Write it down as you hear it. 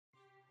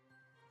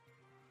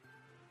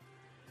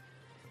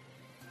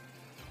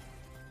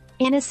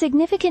In a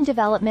significant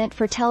development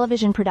for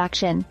television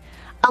production,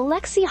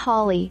 Alexi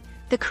Hawley,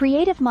 the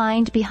creative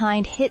mind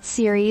behind hit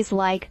series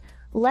like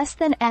Less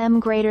Than M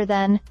Greater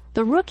Than,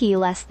 The Rookie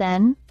Less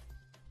Than,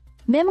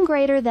 Mim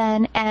Greater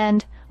Than,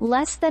 and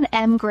Less Than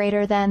M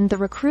Greater Than, The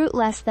Recruit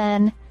Less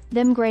Than,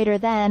 Them Greater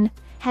Than,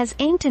 has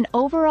inked an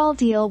overall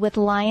deal with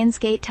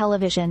Lionsgate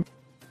Television.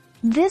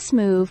 This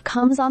move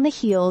comes on the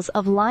heels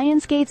of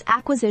Lionsgate's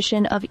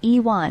acquisition of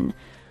E1,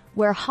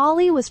 where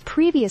Hawley was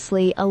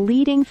previously a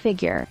leading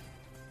figure.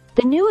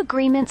 The new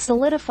agreement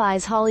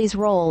solidifies Hawley's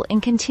role in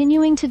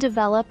continuing to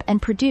develop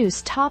and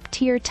produce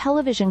top-tier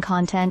television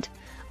content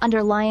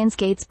under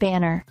Lionsgate's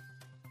banner.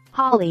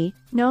 Hawley,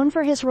 known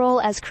for his role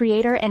as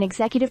creator and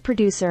executive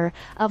producer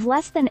of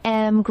Less Than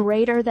M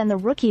Greater Than, The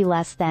Rookie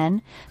Less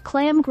Than,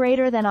 Clam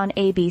Greater Than on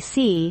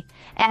ABC,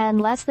 and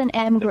Less Than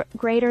M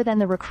Greater Than,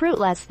 The Recruit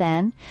Less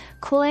Than,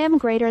 Clam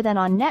Greater Than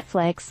on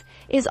Netflix,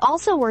 is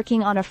also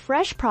working on a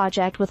fresh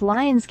project with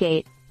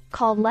Lionsgate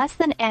called Less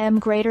Than M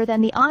Greater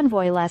Than, The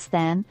Envoy Less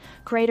Than,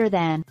 Greater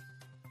Than.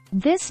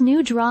 This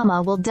new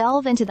drama will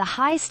delve into the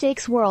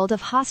high-stakes world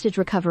of hostage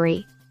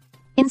recovery.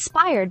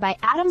 Inspired by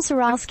Adam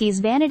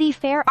Saralski's Vanity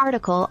Fair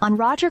article on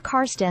Roger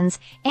Karstens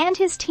and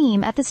his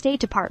team at the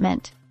State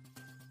Department.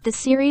 The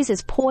series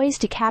is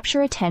poised to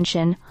capture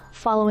attention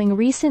following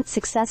recent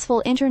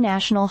successful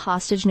international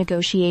hostage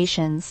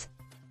negotiations.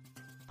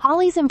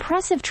 Hawley's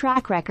impressive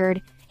track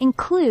record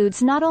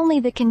includes not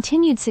only the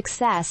continued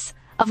success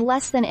of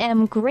Less Than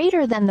M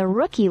Greater Than, The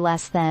Rookie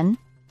Less Than,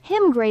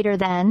 Him Greater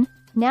Than,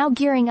 now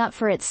gearing up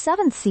for its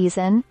 7th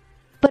season,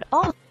 but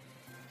also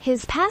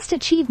his past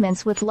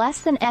achievements with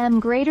Less Than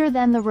M Greater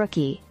Than, The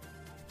Rookie,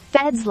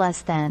 Feds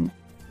Less Than,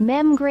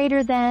 Mem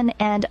Greater Than,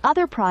 and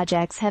other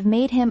projects have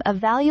made him a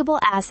valuable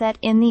asset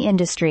in the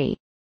industry.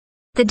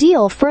 The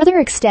deal further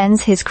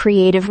extends his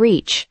creative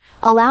reach,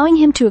 allowing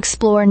him to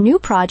explore new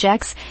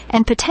projects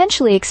and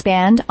potentially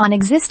expand on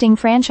existing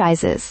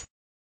franchises.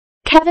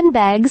 Kevin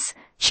Beggs,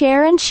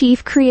 Chair and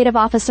Chief Creative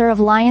Officer of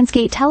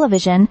Lionsgate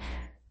Television,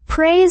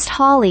 praised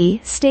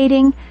Hawley,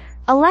 stating,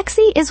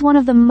 "Alexi is one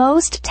of the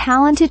most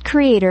talented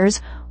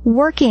creators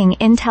working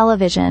in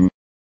television.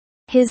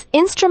 His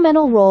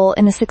instrumental role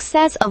in the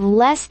success of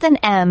Less Than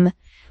M,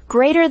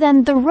 Greater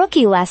Than, The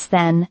Rookie Less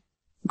Than,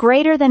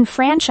 Greater Than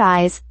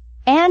franchise,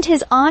 and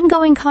his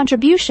ongoing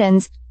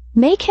contributions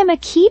make him a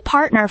key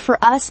partner for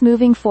us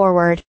moving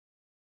forward."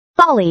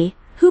 Hawley,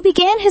 who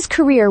began his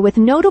career with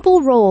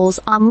notable roles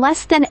on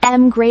Less Than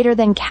M Greater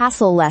Than,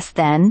 Castle Less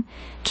Than,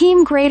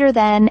 Keem Greater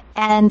Than,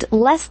 and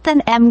Less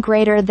Than M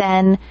Greater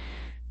Than,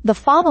 The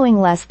Following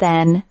Less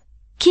Than,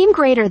 Keem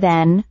Greater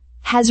Than,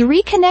 has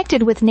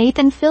reconnected with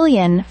Nathan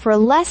Fillion for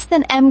Less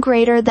Than M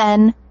Greater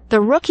Than, The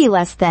Rookie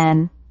Less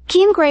Than,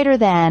 Keem Greater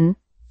Than,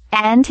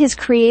 and his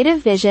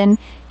creative vision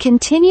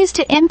continues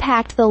to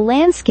impact the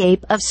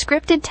landscape of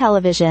scripted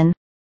television.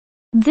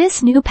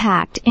 This new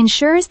pact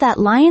ensures that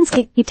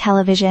Lionsgate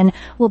Television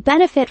will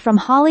benefit from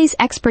Hawley's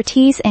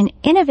expertise and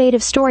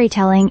innovative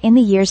storytelling in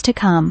the years to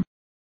come.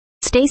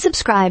 Stay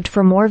subscribed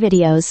for more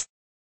videos.